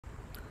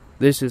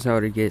This is how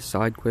to get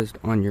Sidequest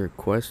on your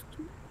Quest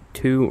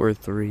 2 or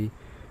 3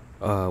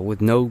 with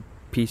no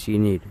PC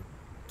needed.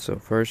 So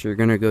first you're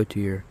going to go to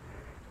your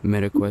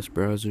MetaQuest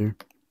browser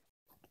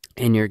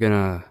and you're going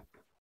to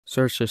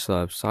search this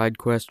up,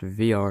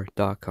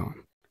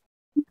 sidequestvr.com.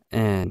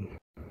 And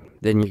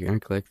then you're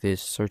going to click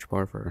this search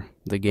bar for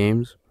the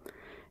games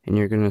and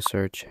you're going to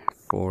search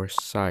for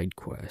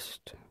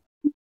Sidequest.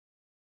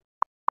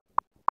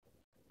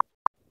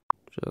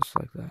 Just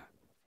like that.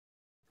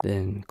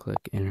 Then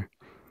click enter.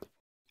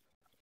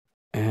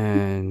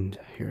 And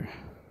here,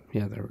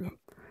 yeah, there we go.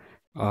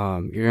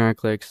 You're gonna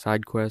click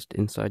Sidequest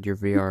inside your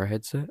VR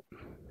headset.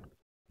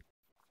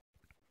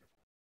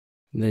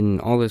 Then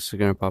all this is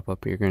gonna pop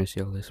up. You're gonna see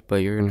all this,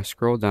 but you're gonna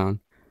scroll down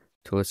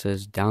till it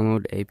says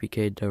download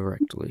APK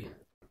directly.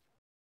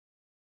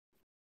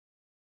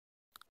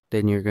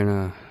 Then you're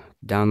gonna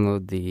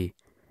download the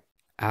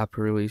app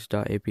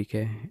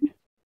release.apk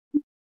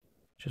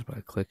just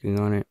by clicking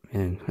on it,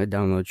 and a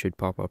download should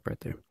pop up right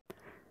there.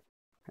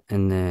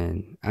 And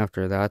then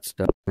after that's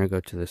done, I'm gonna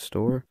go to the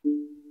store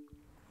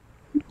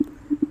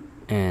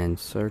and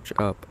search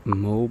up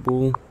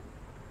mobile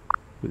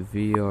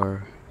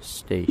VR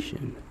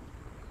station,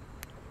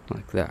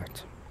 like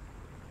that.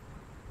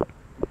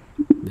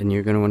 Then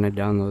you're gonna want to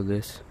download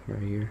this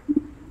right here.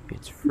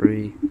 It's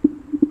free.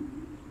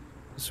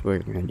 This is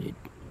what you're gonna need.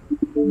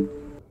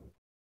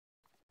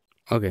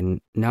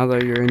 Okay, now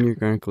that you're in, you're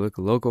gonna click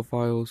local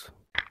files,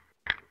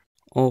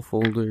 all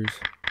folders,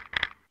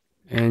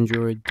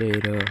 Android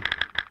data.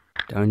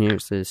 Down here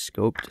it says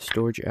scoped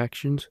storage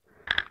actions.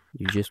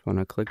 You just want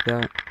to click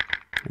that,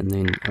 and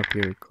then up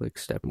here click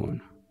step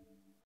 1.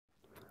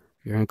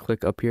 You're going to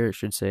click up here, it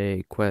should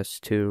say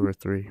Quest 2 or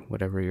 3,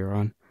 whatever you're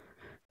on,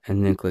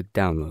 and then click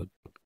download.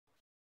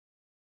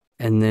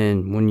 And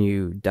then when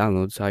you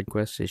download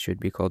Sidequest, it should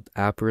be called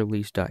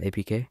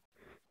apprelease.apk.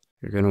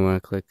 You're going to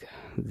want to click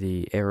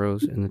the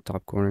arrows in the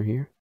top corner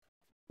here,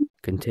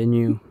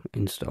 continue,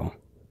 install.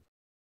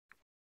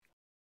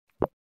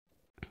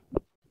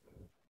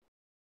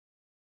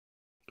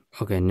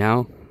 Okay,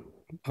 now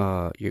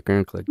you're going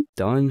to click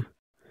done.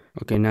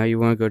 Okay, now you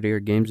want to go to your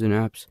games and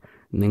apps,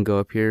 and then go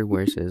up here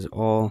where it says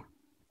all,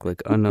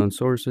 click unknown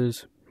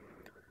sources,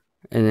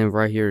 and then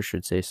right here it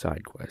should say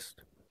Sidequest.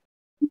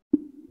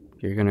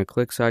 You're going to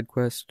click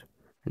Sidequest,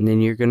 and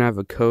then you're going to have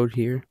a code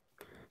here,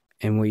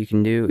 and what you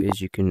can do is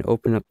you can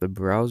open up the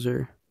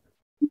browser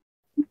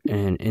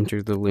and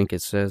enter the link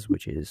it says,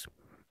 which is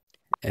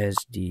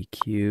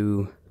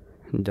sdq.st/link.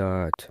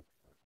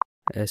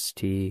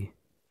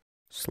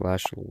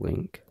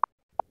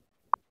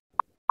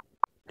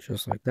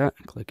 Just like that.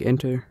 Click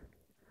enter.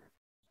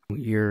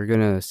 You're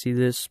gonna see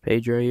this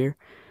page right here.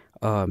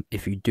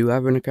 If you do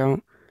have an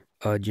account,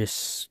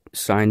 just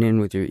sign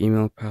in with your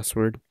email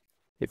password.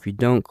 If you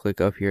don't,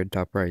 click up here at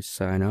top right,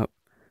 sign up.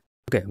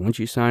 Okay, once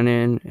you sign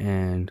in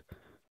and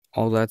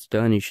all that's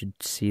done, you should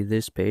see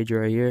this page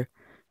right here,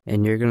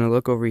 and you're gonna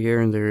look over here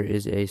and there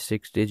is a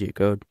 6-digit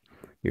code.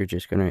 You're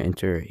just gonna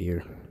enter it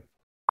here.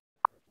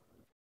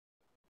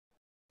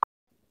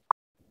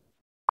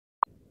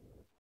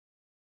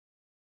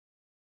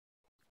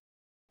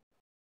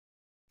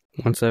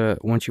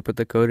 Once you put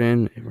the code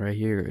in right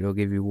here, it'll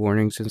give you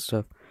warnings and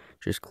stuff.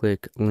 Just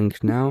click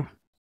link now.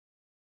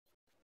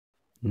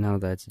 Now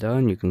that's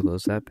done, you can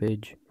close that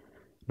page.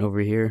 And over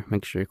here,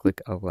 make sure you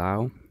click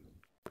allow.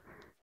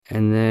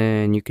 And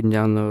then you can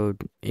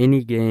download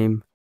any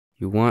game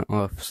you want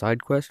off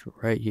Sidequest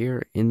right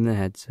here in the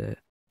headset.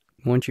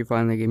 Once you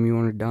find the game you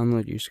want to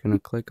download, you're just going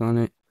to click on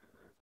it.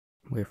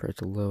 Wait for it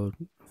to load,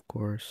 of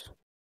course.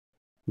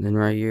 And then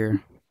right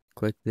here,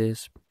 click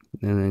this.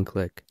 And then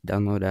click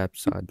download app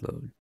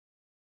sideload.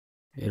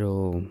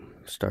 It'll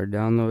start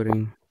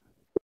downloading,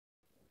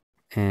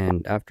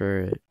 and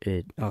after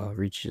it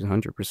reaches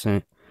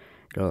 100%,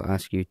 it'll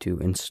ask you to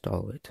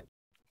install it.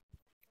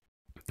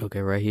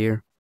 Okay, right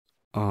here,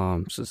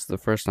 since it's the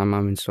first time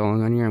I'm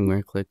installing on here, I'm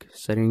going to click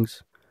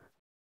settings,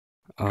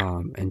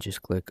 and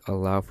just click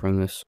allow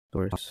from this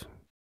source,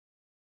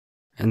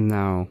 and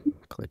now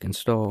click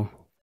install.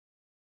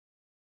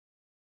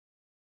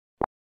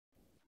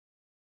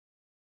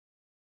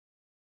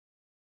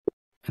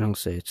 And I'll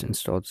say it's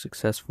installed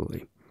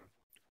successfully.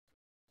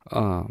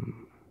 How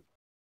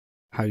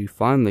you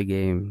find the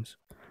games,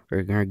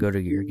 you're gonna go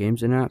to your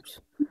games and apps,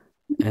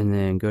 and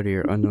then go to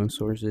your unknown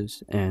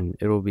sources, and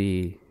it'll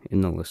be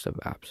in the list of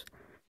apps.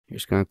 You're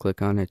just gonna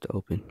click on it to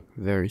open.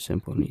 Very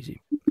simple and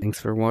easy.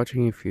 Thanks for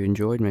watching. If you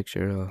enjoyed, make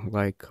sure to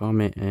like,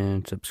 comment,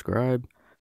 and subscribe.